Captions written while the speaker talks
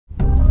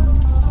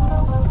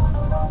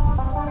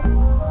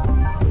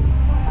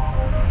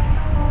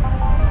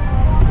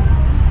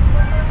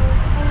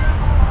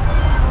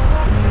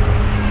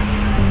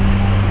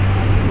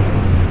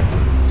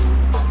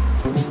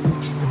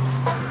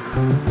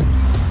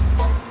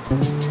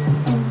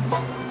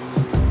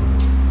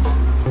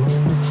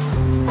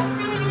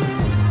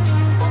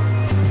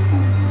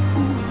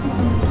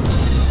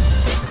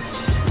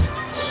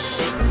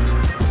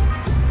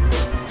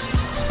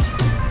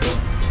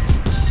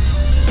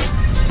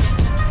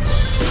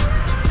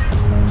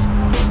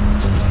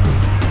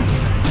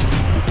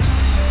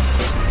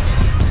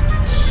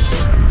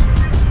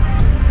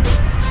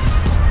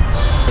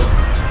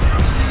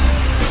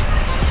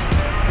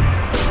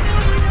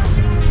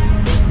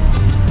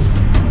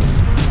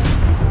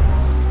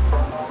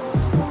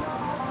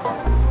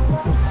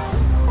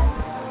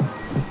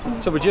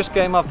So we just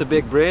came off the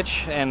big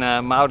bridge and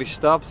Mauri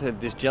stopped.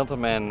 This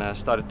gentleman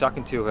started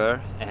talking to her,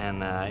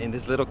 and in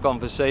this little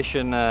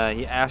conversation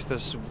he asked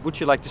us, would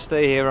you like to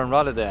stay here in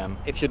Rotterdam?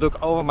 If you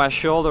look over my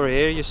shoulder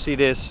here, you see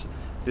this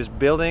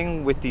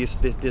building with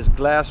this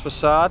glass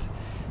facade,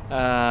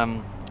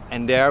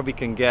 and there we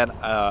can get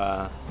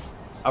a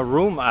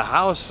room, a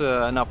house,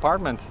 an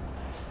apartment.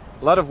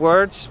 A lot of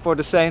words for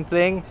the same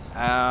thing.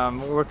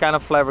 We're kind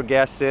of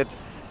flabbergasted,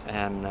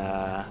 and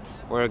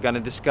we're gonna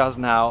discuss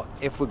now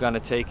if we're gonna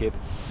take it.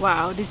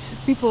 Wow, these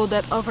people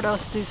that offered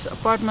us this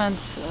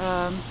apartment,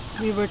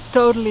 we were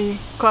totally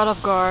caught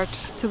off guard.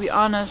 To be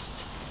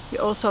honest, we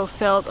also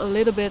felt a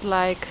little bit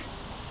like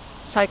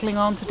cycling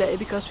on today,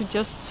 because we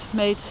just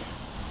made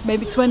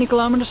maybe 20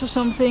 kilometers or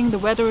something. The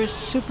weather is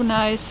super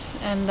nice,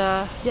 and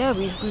yeah,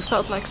 we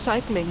felt like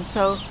cycling.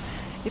 So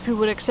if we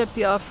would accept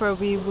the offer,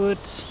 we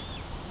would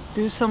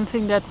do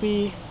something that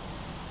we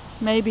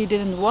maybe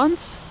didn't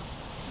want.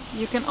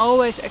 You can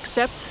always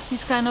accept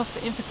these kind of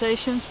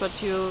invitations,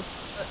 but you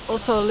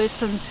also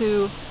listen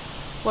to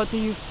what do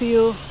you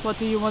feel, what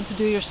do you want to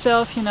do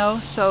yourself, you know.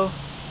 So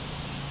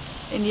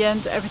in the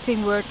end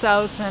everything worked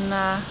out, and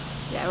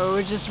yeah, we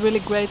were just really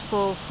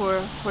grateful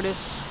for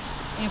this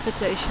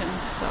invitation.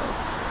 So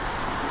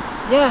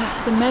yeah,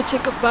 the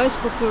magic of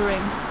bicycle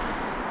touring.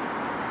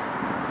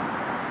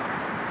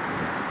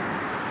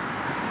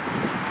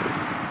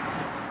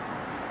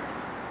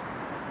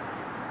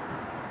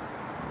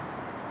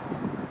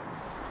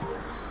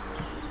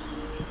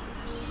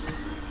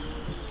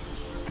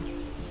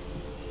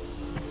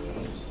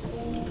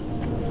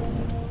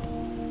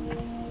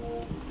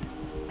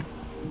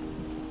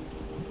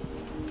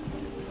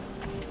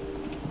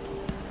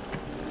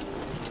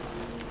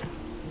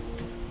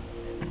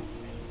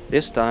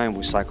 This time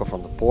we cycle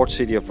from the port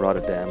city of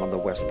Rotterdam on the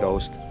west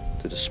coast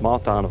to the small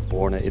town of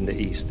Borne in the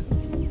east.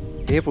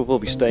 Here we will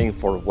be staying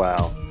for a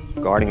while,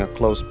 guarding a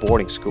closed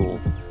boarding school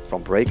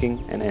from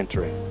breaking and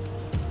entering.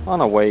 On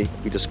our way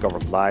we discover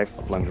life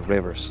along the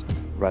rivers,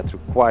 ride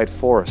through quiet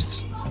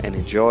forests and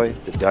enjoy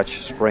the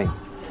Dutch spring.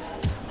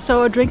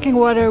 So drinking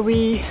water,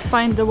 we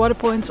find the water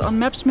points on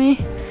Mamson.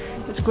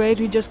 It's great,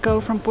 we just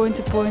go from point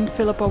to point,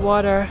 fill up our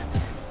water,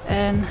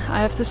 and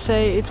I have to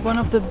say it's one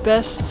of the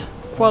best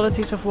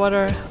qualities of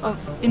water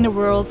in the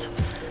world.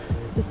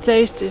 The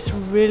taste is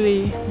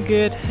really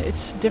good.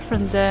 It's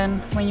different than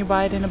when you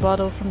buy it in a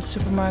bottle from the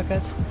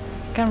supermarket.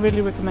 I can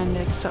really recommend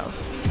it. So.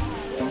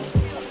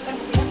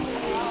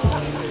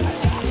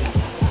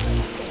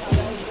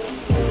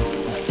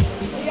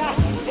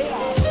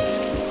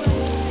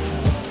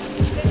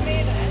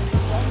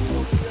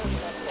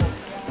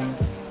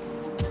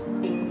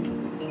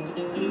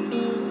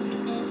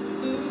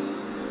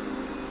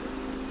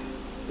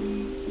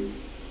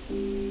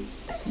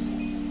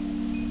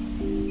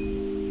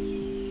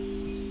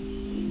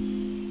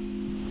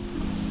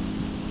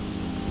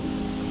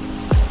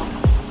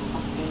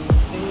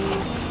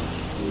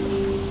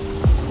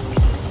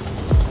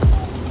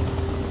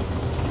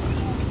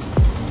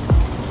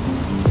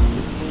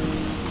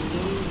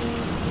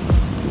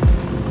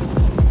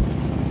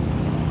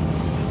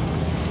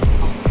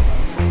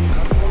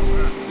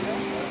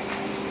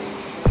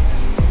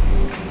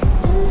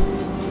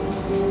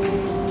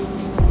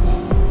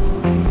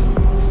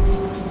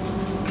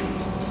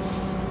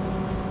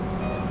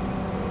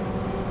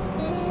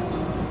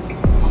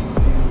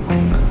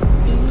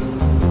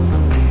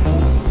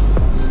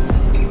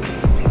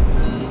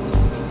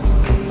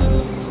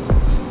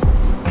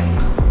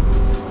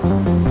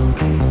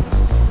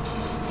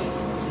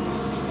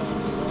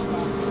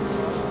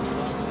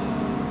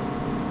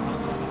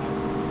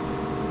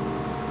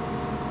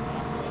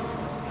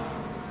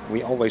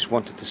 We always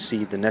wanted to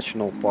see the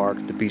national park,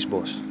 the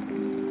Biesbos,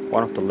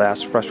 one of the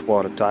last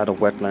freshwater tidal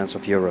wetlands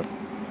of Europe.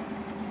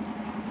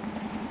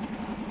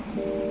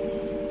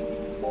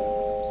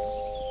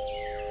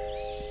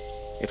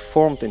 It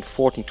formed in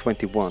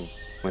 1421,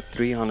 when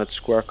 300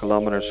 square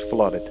kilometers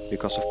flooded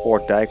because of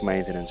poor dike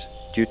maintenance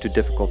due to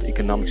difficult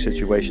economic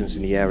situations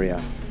in the area.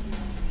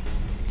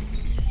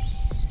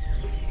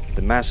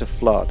 The massive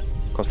flood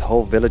caused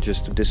whole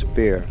villages to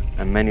disappear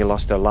and many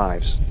lost their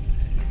lives,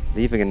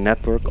 leaving a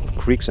network of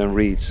creeks and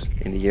reeds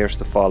in the years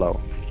to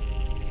follow.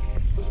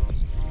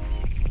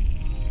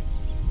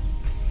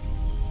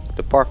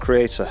 The park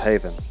creates a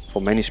haven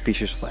for many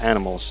species of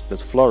animals that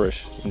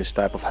flourish in this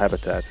type of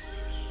habitat,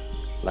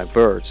 like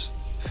birds,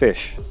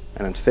 fish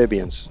and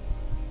amphibians.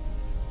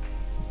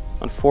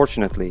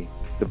 Unfortunately,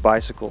 the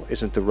bicycle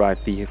isn't the right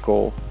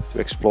vehicle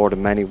to explore the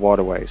many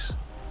waterways,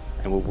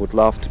 and we would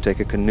love to take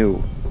a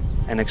canoe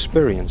and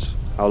experience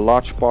how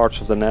large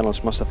parts of the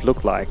Netherlands must have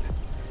looked like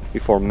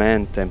before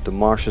man tamed the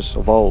marshes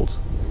of old.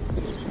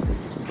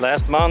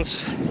 Last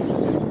months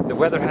the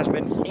weather has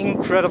been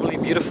incredibly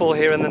beautiful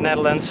here in the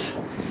Netherlands,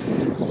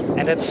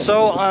 and it's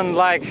so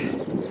unlike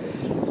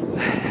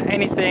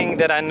anything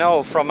that I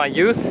know from my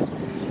youth.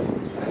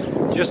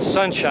 Just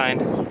sunshine,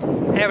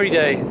 every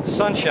day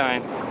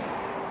sunshine.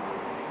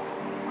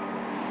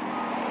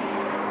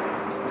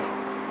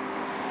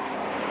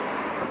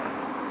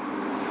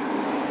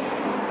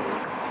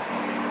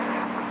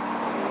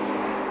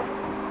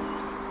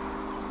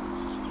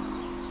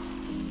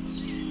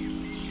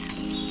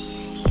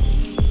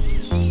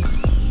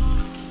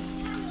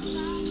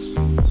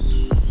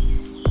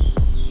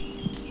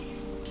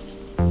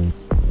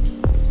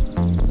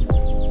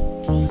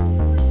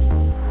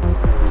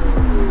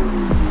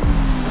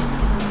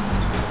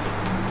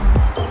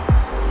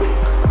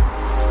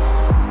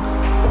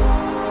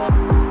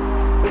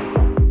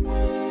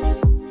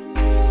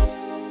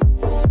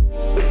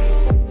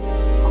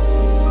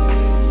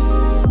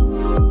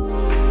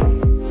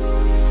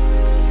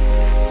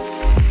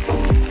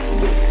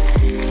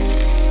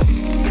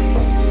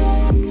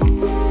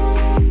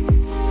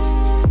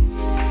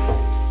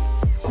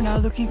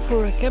 looking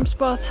for a camp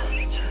spot.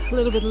 It's a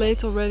little bit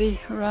late already,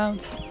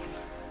 around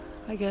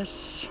I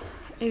guess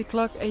 8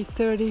 o'clock,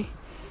 8:30.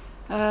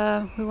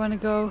 We want to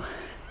go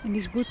in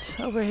these woods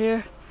over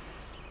here.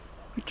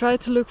 We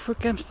tried to look for a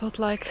camp spot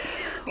like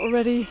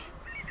already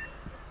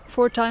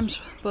 4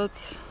 times,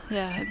 but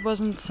yeah, it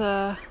wasn't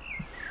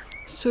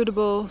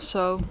suitable,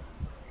 so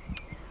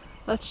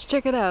let's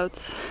check it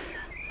out.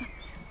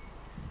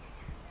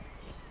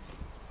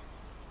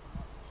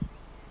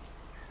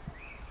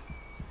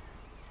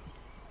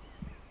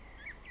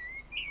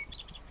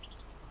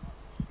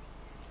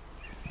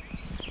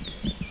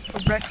 For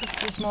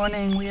breakfast this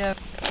morning we have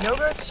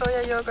yogurt,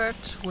 soya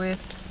yogurt with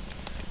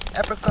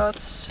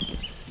apricots.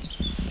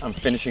 I'm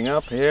finishing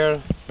up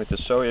here with the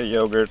soya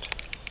yogurt.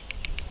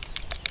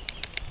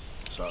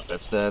 So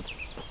that's that.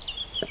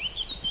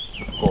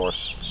 Of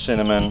course,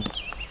 cinnamon,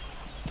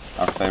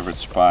 our favorite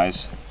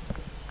spice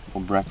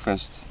for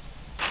breakfast.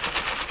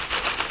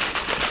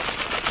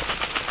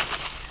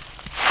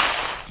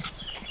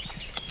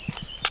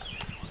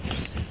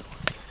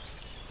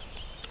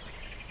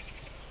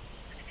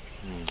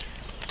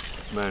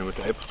 Man, with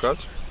the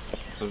apricots,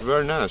 it was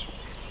very nice.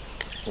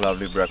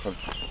 Lovely breakfast.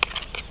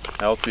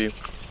 Healthy,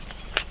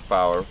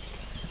 power,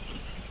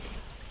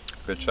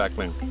 good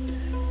cycling.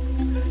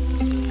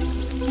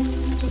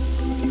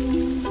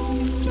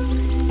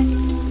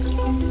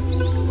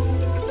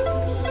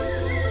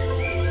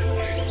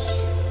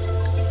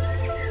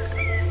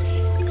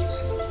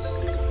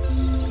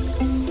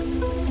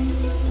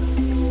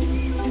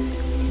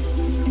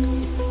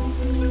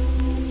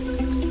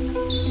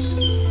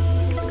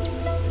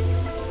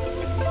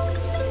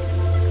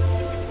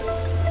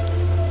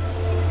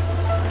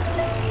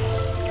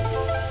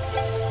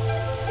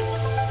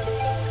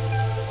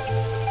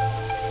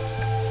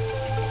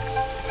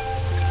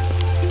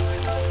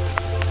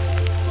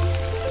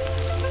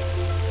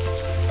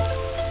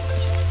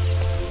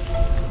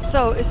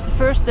 So it's the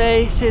first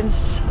day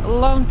since a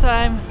long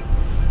time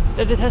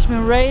that it has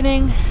been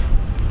raining,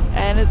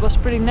 and it was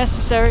pretty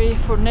necessary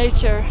for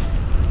nature,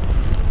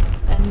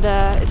 and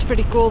it's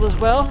pretty cold as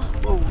well.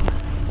 Whoa,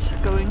 it's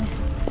going.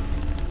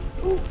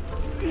 Ooh.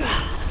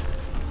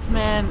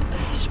 Man,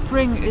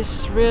 spring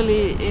is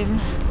really in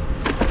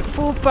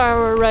full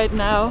power right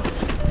now.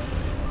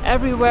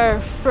 Everywhere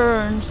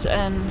ferns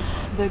and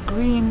the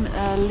green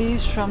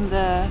leaves from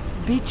the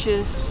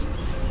beaches,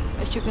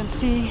 as you can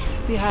see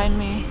behind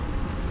me.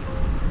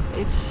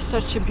 It's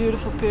such a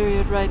beautiful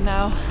period right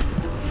now.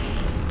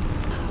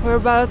 We're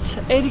about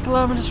 80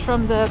 kilometers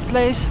from the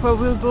place where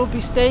we will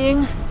be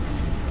staying,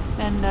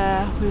 and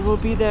we will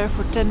be there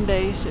for 10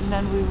 days and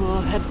then we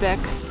will head back.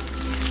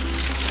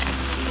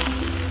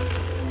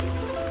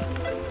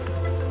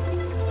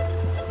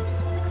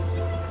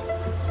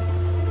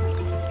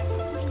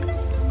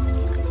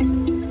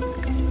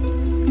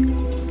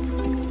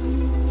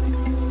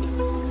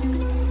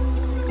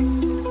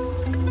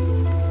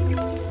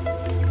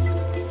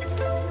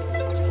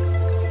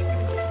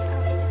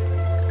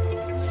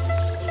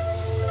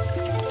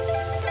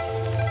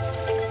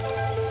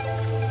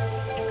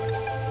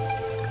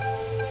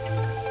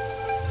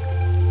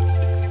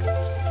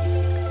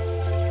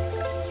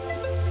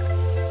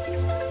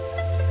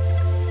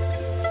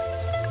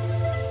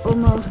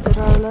 Almost at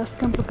our last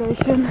camp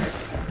location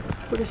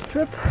for this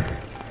trip.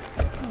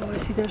 Oh, I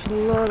see there's a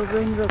lot of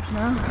raindrops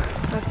now.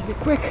 I have to be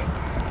quick.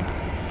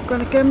 I'm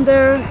gonna camp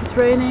there. It's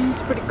raining,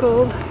 it's pretty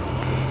cold.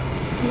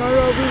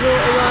 Tomorrow we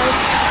will arrive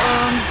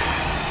on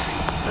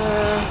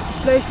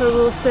a place where we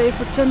will stay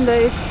for 10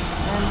 days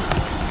and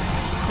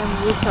then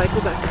we will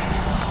cycle back.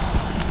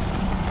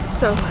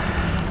 So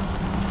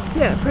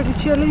yeah, pretty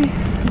chilly,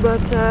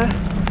 but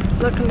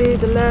luckily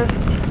the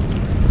last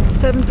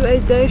 7 to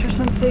 8 days or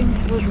something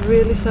it was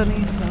really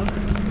sunny, so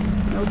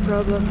no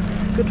problem.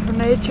 Good for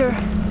nature,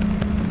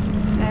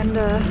 and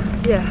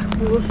yeah,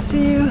 we will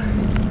see you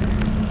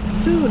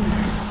soon.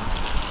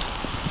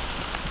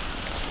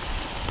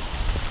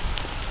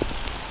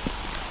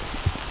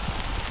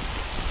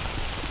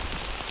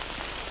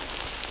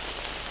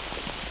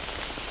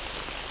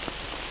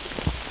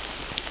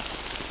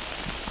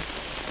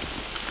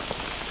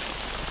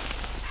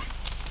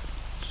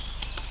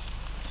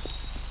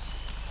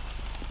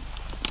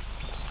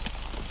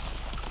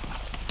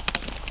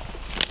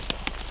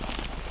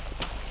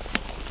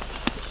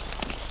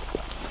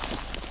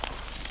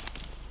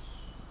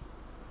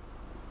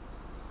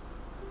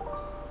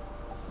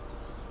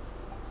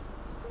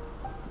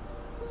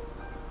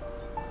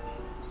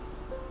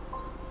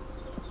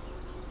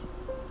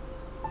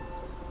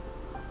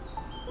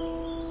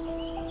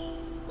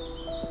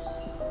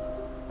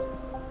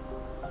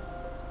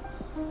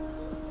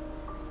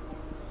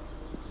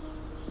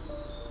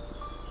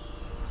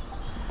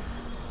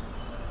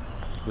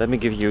 Let me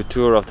give you a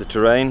tour of the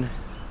terrain.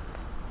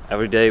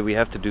 Every day we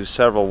have to do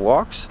several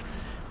walks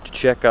to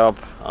check up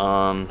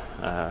on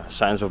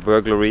signs of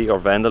burglary or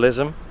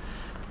vandalism.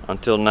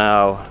 Until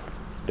now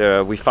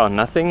we found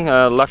nothing,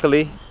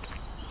 luckily.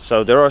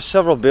 So there are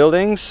several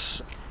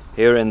buildings.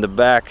 Here in the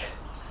back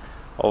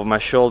of my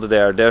shoulder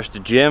there's the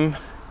gym.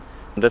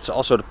 That's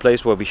also the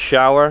place where we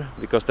shower,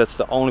 because that's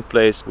the only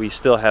place we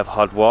still have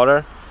hot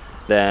water.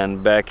 Then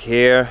back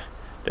here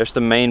there's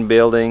the main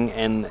building,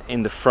 and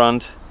in the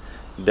front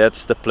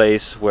that's the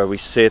place where we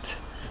sit.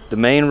 The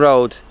main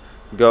road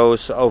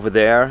goes over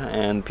there,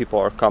 and people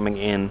are coming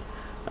in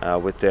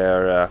with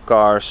their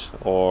cars,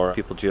 or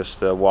people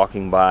just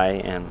walking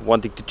by and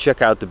wanting to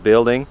check out the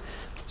building.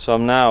 So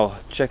I'm now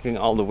checking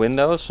all the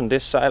windows on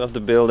this side of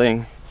the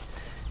building,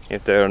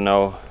 if there are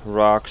no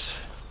rocks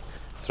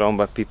thrown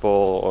by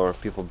people or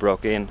people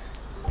broke in.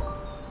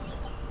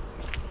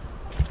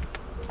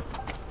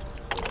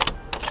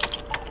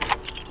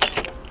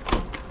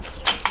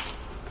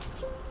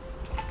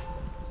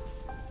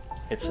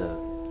 It's a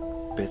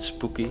bit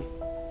spooky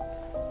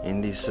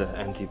in these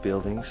empty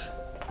buildings.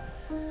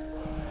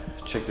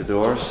 Check the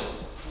doors.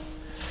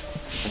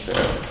 They're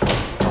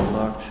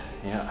unlocked.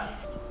 Yeah.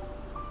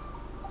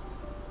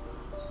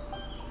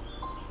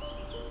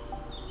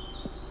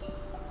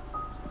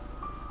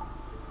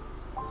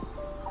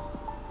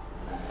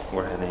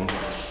 We're heading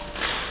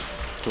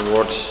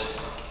towards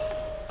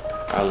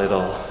our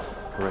little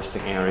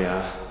resting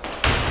area.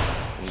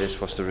 And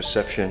this was the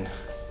reception,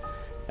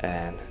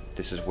 and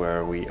this is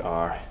where we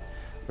are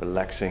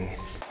relaxing.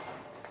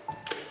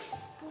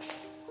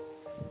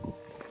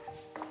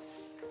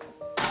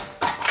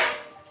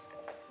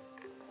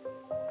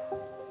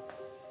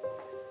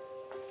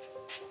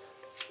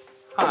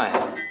 Hi.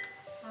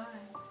 Hi.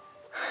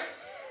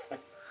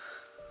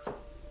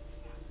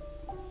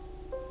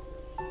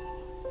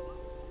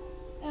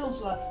 En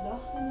onze laatste dag,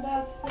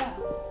 inderdaad. Ja.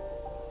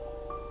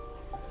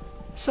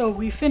 So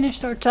we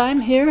finished our time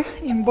here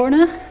in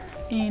Borne,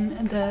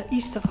 in the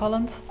east of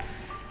Holland,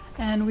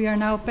 and we are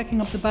now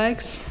packing up the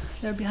bikes.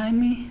 They're behind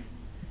me.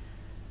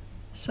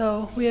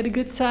 So we had a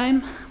good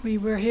time. We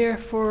were here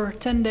for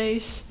 10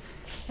 days,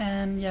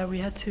 and yeah, we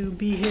had to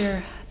be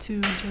here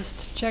to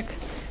just check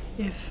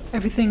if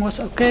everything was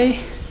okay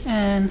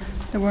and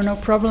there were no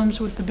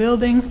problems with the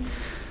building.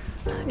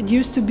 It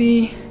used to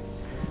be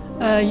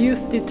a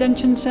youth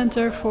detention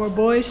center for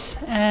boys,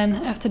 and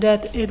after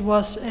that it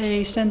was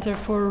a center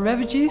for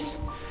refugees.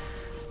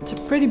 It's a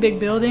pretty big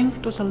building.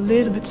 It was a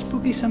little bit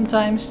spooky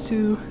sometimes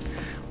to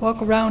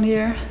walk around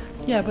here.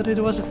 Yeah, but it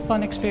was a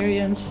fun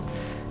experience.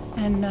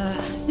 And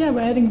yeah,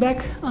 we're heading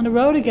back on the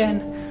road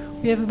again.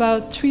 We have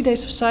about 3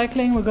 days of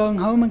cycling. We're going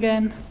home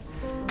again.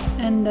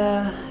 And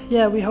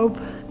yeah, we hope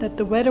that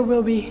the weather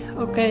will be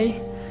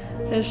okay.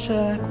 There's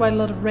quite a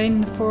lot of rain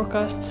in the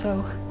forecast,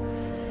 so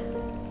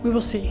we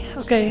will see.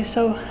 Okay,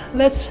 so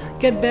let's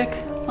get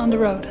back on the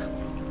road.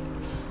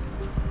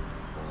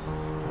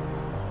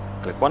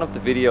 Click one of the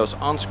videos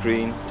on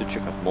screen to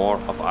check out more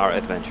of our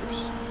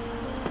adventures.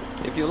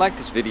 If you like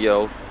this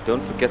video,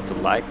 don't forget to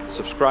like,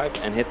 subscribe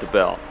and hit the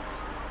bell.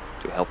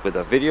 To help with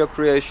our video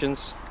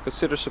creations,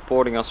 consider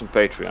supporting us on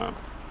Patreon.